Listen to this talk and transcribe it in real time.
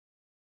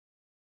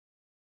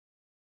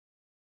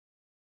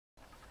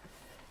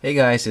Hey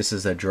guys, this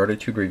is a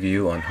Droiditude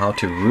review on how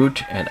to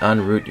root and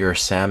unroot your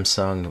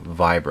Samsung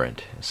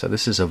Vibrant. So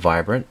this is a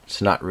Vibrant,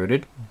 it's not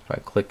rooted. If I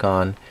click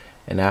on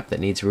an app that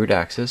needs root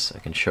access, I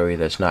can show you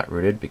that it's not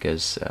rooted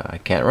because I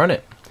can't run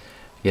it.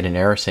 You get an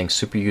error saying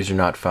super user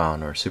not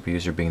found, or super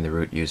user being the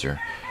root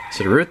user.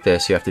 So to root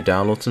this, you have to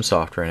download some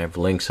software, and I have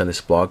links on this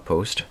blog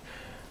post.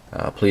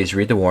 Please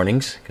read the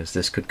warnings because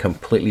this could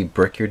completely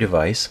brick your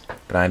device,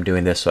 but I'm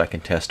doing this so I can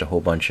test a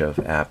whole bunch of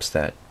apps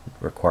that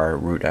require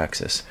root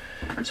access.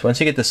 So once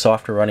you get the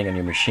software running on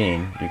your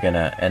machine, you're going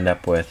to end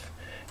up with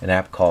an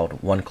app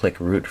called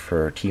One-Click Root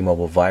for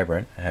T-Mobile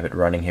Vibrant. I have it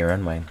running here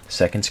on my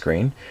second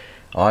screen.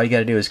 All you got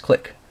to do is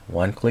click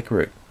One-Click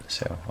Root.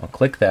 So I'll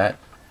click that.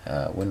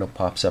 Window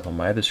pops up on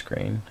my other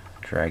screen.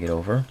 Drag it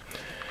over.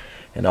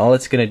 And all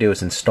it's going to do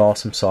is install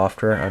some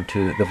software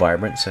onto the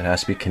Vibrant, so it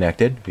has to be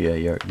connected via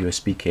your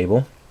USB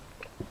cable.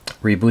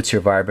 Reboots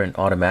your Vibrant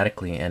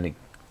automatically, and it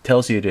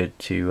tells you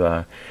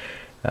the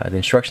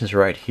instructions are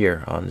right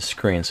here on the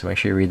screen, so make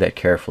sure you read that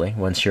carefully.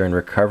 Once you're in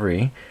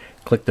recovery,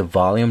 click the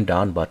volume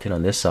down button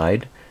on this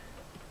side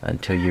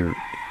until you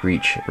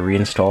reach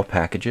reinstall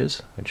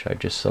packages, which I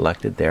just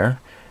selected there.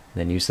 And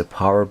then use the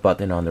power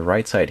button on the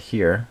right side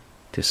here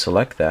to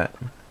select that,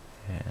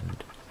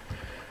 and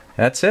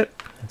that's it.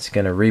 It's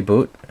going to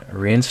reboot,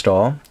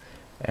 reinstall,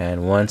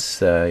 and once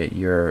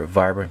your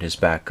Vibrant is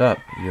back up,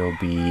 you'll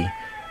be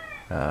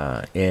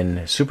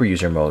in super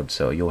user mode.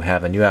 So you'll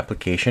have a new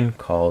application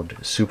called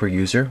Super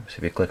User. So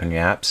if you click on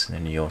your apps,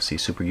 then you'll see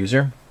Super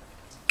User,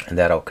 and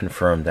that'll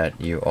confirm that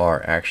you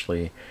are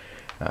actually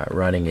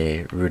running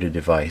a rooted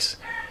device.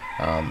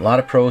 A lot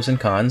of pros and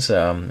cons.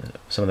 Some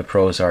of the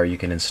pros are you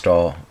can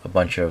install a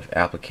bunch of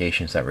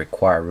applications that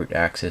require root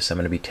access. I'm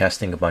going to be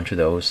testing a bunch of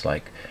those,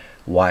 like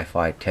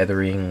Wi-Fi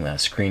tethering,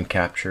 screen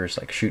captures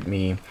like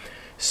ShootMe,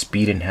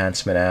 speed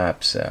enhancement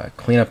apps,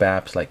 cleanup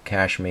apps like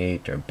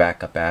CacheMate, or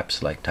backup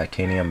apps like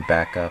Titanium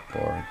Backup,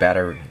 or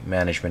battery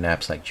management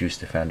apps like Juice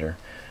Defender.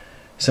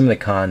 Some of the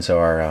cons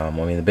are,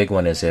 the big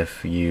one is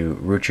if you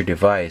root your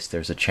device,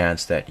 there's a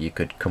chance that you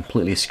could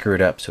completely screw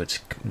it up so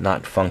it's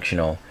not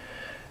functional,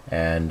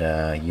 and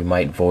you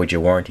might void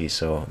your warranty,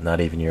 so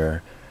not even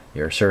your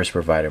service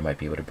provider might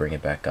be able to bring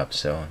it back up.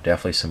 So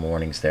definitely some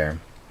warnings there.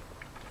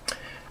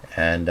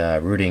 And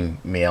rooting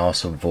may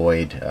also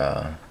void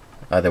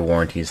other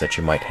warranties that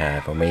you might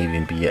have, or may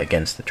even be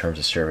against the terms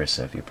of service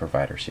of your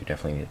provider, so you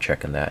definitely need to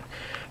check on that.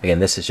 Again,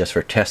 this is just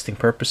for testing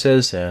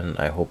purposes, and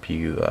I hope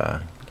you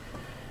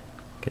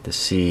get to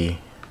see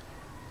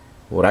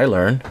what I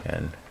learned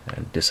and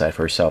decide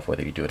for yourself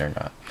whether you do it or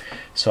not.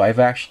 So I've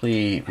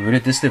actually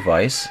rooted this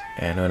device,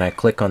 and when I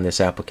click on this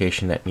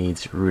application that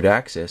needs root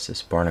access,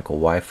 this Barnacle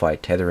Wi-Fi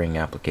tethering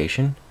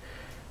application,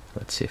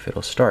 let's see if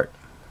it'll start.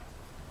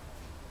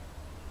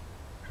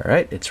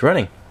 Alright, it's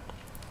running.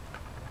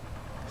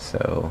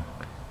 So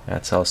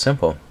that's how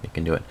simple you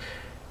can do it.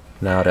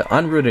 Now to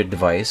unrooted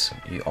device,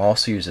 you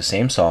also use the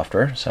same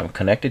software. So I'm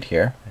connected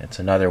here. It's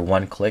another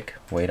one-click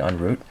way to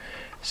unroot.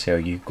 So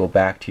you go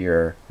back to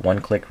your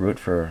one-click root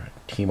for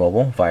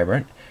T-Mobile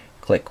Vibrant,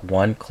 click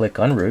one-click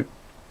unroot.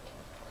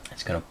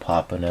 It's going to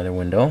pop another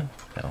window.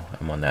 Now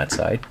I'm on that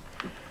side.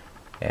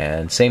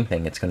 And same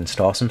thing, it's going to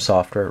install some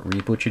software,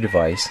 reboot your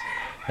device,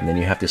 and then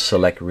you have to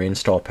select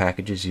reinstall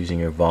packages using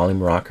your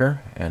volume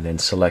rocker, and then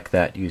select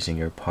that using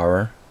your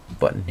power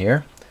button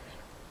here.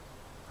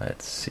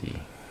 Let's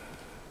see.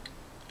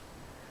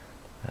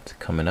 That's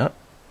coming up.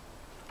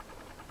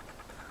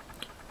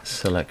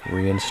 Select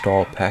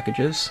reinstall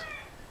packages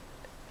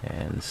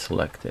and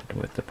select it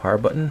with the power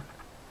button.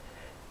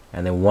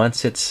 And then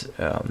once it's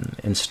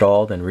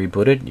installed and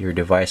rebooted, your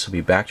device will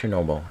be back to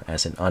normal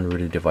as an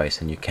unrooted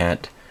device, and you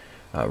can't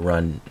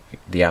run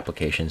the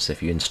applications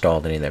if you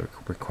installed any that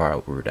require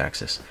root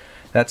access.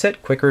 That's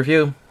it. Quick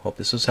review. Hope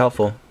this was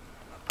helpful.